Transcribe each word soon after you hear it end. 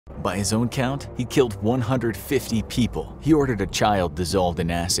By his own count, he killed 150 people. He ordered a child dissolved in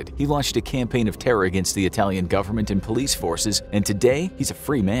acid. He launched a campaign of terror against the Italian government and police forces, and today he's a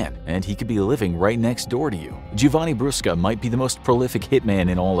free man, and he could be living right next door to you. Giovanni Brusca might be the most prolific hitman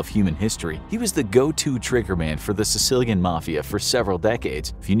in all of human history. He was the go-to triggerman for the Sicilian Mafia for several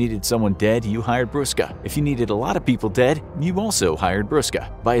decades. If you needed someone dead, you hired Brusca. If you needed a lot of people dead, you also hired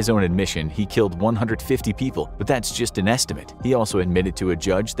Brusca. By his own admission, he killed 150 people, but that's just an estimate. He also admitted to a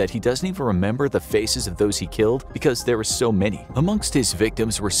judge that he doesn't even remember the faces of those he killed because there were so many. Amongst his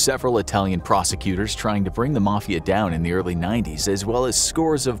victims were several Italian prosecutors trying to bring the Mafia down in the early 90s, as well as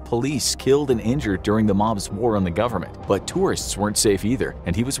scores of police killed and injured during the mob's war on the government. But tourists weren't safe either,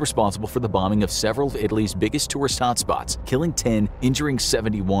 and he was responsible for the bombing of several of Italy's biggest tourist hotspots, killing 10, injuring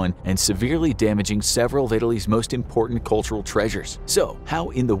 71, and severely damaging several of Italy's most important cultural treasures. So, how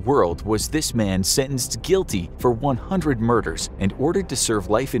in the world was this man sentenced guilty for 100 murders and ordered to serve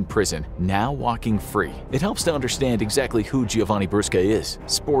life in prison, now walking free? It helps to understand exactly who Giovanni Brusca is.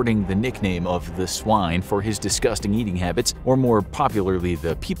 Sporting the nickname of the Swine for his disgusting eating habits, or more popularly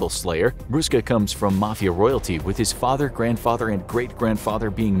the People Slayer, Brusca comes from Mafia royalty, with his father, grandfather, and great-grandfather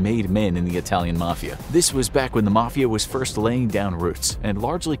being made men in the Italian Mafia. This was back when the Mafia was first laying down roots, and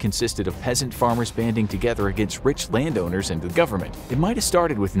largely consisted of peasant farmers banding together against rich landowners and the government. It might have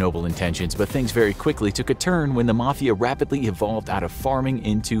started with noble intentions, but things very quickly took a turn when the Mafia rapidly evolved out of farming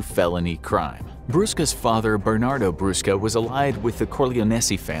into felony crime. Brusca's father, Bernardo Brusca, was allied with the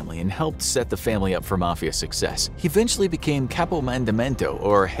Corleonesi family and helped set the family up for Mafia success. He eventually became capomandamento,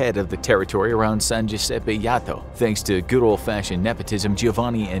 or head of the territory around San Giuseppe Jato. Thanks to good old-fashioned nepotism,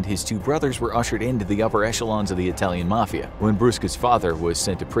 Giovanni and his two brothers were ushered into the upper echelons of the Italian Mafia. When Brusca's father was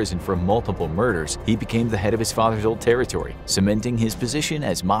sent to prison for multiple murders, he became the head of his father's old territory, cementing his position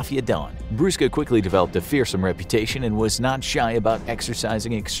as Mafia Don. Brusca quickly developed a fearsome reputation and was not shy about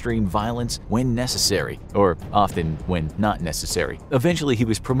exercising extreme violence when necessary, or often when not necessary. Eventually, he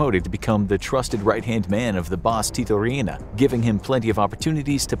was promoted to become the trusted right-hand man of the boss Tito Riina, giving him plenty of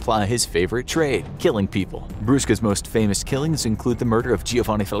opportunities to ply his favorite trade, killing people. Brusca's most famous killings include the murder of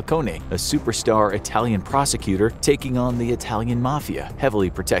Giovanni Falcone, a superstar Italian prosecutor taking on the Italian Mafia. Heavily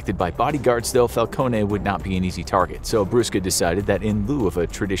protected by bodyguards, though, Falcone would not be an easy target, so Brusca decided that in lieu of a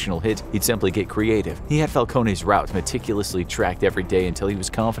traditional hit, he'd simply get creative. He had Falcone's route meticulously tracked every day until he was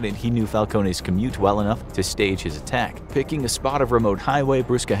confident he knew Falcone's commute well enough to stage his attack. Picking a spot of remote highway,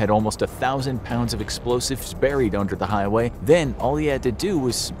 Brusca had almost 1,000 pounds of explosives buried under the highway. Then all he had to do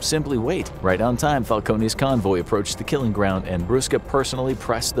was simply wait. Right on time, Falcone's convoy approached the killing ground, and Brusca personally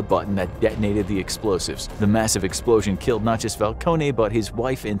pressed the button that detonated the explosives. The massive explosion killed not just Falcone, but his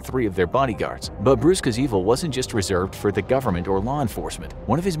wife and 3 of their bodyguards. But Brusca's evil wasn't just reserved for the government or law enforcement.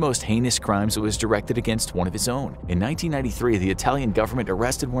 One of his most heinous crimes was directed against one of his own. In 1993, the Italian government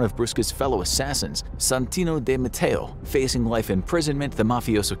arrested one of Brusca's fellow assassins, Santino de Matteo. Facing life imprisonment, the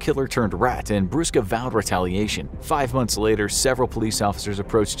mafioso killer turned rat, and Brusca vowed retaliation. 5 months later, several police officers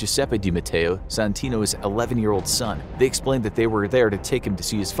approached Giuseppe Di Matteo, Santino's 11-year-old son. They explained that they were there to take him to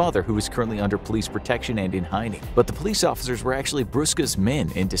see his father, who was currently under police protection and in hiding. But the police officers were actually Brusca's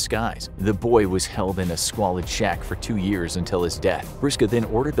men in disguise. The boy was held in a squalid shack for 2 years until his death. Brusca then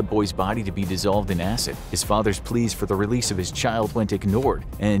ordered the boy's body to be dissolved in acid. His father's pleas for the release of his child went ignored,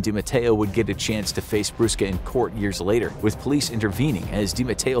 and Di Matteo would get a chance to face Brusca in court years later, with police intervening as Di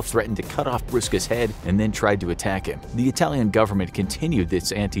Matteo threatened to cut off Brusca's head and then tried to attack him. The Italian government continued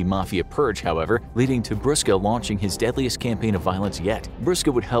this anti-mafia purge, however, leading to Brusca launching his deadliest campaign of violence yet.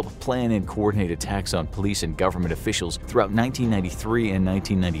 Brusca would help plan and coordinate attacks on police and government officials throughout 1993 and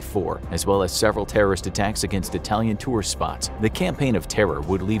 1994, as well as several terrorist attacks against Italian tourist spots. The campaign of terror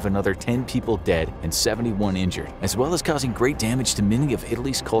would leave another 10 people dead and 71 injured, as well as causing great damage to many of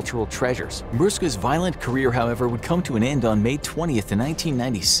Italy's cultural treasures. Brusca's violent career, however, would come to an end on May 20th,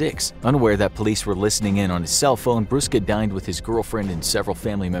 1996. Unaware that police were listening in on his cell phone, Brusca dined with his girlfriend and several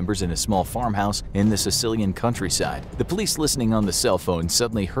family members in a small farmhouse in the Sicilian countryside. The police listening on the cell phone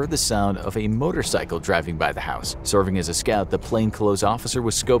suddenly heard the sound of a motorcycle driving by the house. Serving as a scout, the plainclothes officer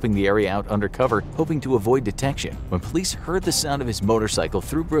was scoping the area out undercover, hoping to avoid detection. When police heard the sound of his motorcycle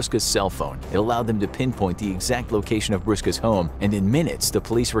through Brusca's cell phone, it allowed them to pinpoint the exact location of Brusca's home, and in minutes, the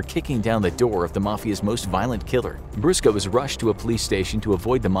police were kicking down down the door of the Mafia's most violent killer. Brusca was rushed to a police station to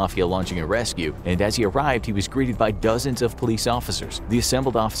avoid the Mafia launching a rescue, and as he arrived, he was greeted by dozens of police officers. The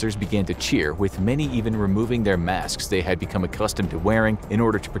assembled officers began to cheer, with many even removing their masks they had become accustomed to wearing in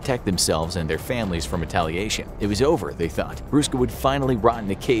order to protect themselves and their families from retaliation. It was over, they thought. Brusca would finally rot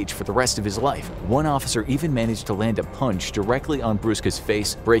in a cage for the rest of his life. One officer even managed to land a punch directly on Brusca's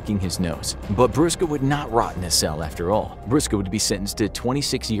face, breaking his nose. But Brusca would not rot in a cell after all. Brusca would be sentenced to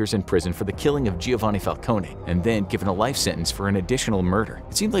 26 years in prison for the killing of Giovanni Falcone, and then given a life sentence for an additional murder.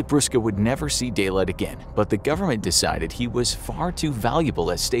 It seemed like Brusca would never see daylight again, but the government decided he was far too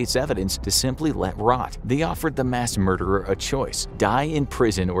valuable as state's evidence to simply let rot. They offered the mass murderer a choice: die in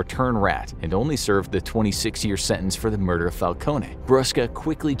prison or turn rat, and only served the 26-year sentence for the murder of Falcone. Brusca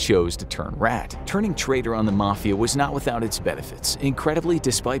quickly chose to turn rat. Turning traitor on the Mafia was not without its benefits. Incredibly,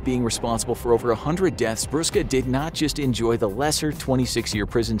 despite being responsible for over 100 deaths, Brusca did not just enjoy the lesser 26-year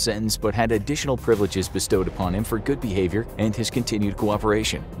prison sentence, but had additional privileges bestowed upon him for good behavior and his continued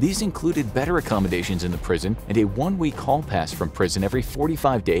cooperation. These included better accommodations in the prison and a one-week hall pass from prison every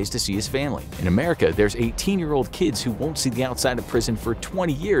 45 days to see his family. In America, there's 18-year-old kids who won't see the outside of prison for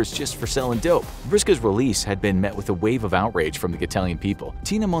 20 years just for selling dope. Brusca's release had been met with a wave of outrage from the Italian people.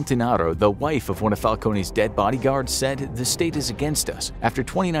 Tina Montanaro, the wife of one of Falcone's dead bodyguards, said, "The state is against us. After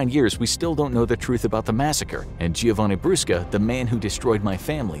 29 years, we still don't know the truth about the massacre, and Giovanni Brusca, the man who destroyed my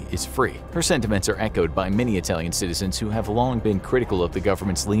family, is free." Her sentiments are echoed by many Italian citizens who have long been critical of the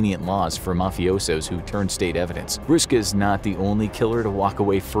government's lenient laws for mafiosos who turn state evidence. Brusca is not the only killer to walk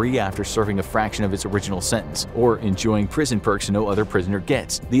away free after serving a fraction of his original sentence, or enjoying prison perks no other prisoner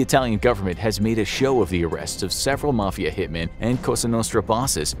gets. The Italian government has made a show of the arrests of several Mafia hitmen and Cosa Nostra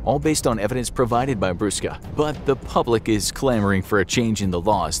bosses, all based on evidence provided by Brusca. But the public is clamoring for a change in the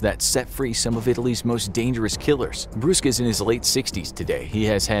laws that set free some of Italy's most dangerous killers. Brusca is in his late 60s today. He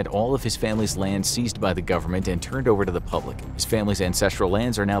has had all of his family's land seized by the government and turned over to the public. His family's ancestral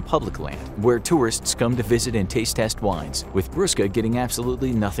lands are now public land, where tourists come to visit and taste test wines, with Brusca getting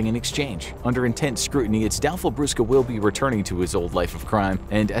absolutely nothing in exchange. Under intense scrutiny, it's doubtful Brusca will be returning to his old life of crime,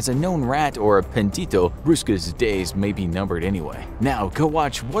 and as a known rat or a pentito, Brusca's days may be numbered anyway. Now go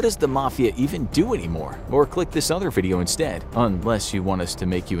watch What Does the Mafia Even Do Anymore? Or click this other video instead, unless you want us to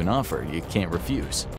make you an offer you can't refuse.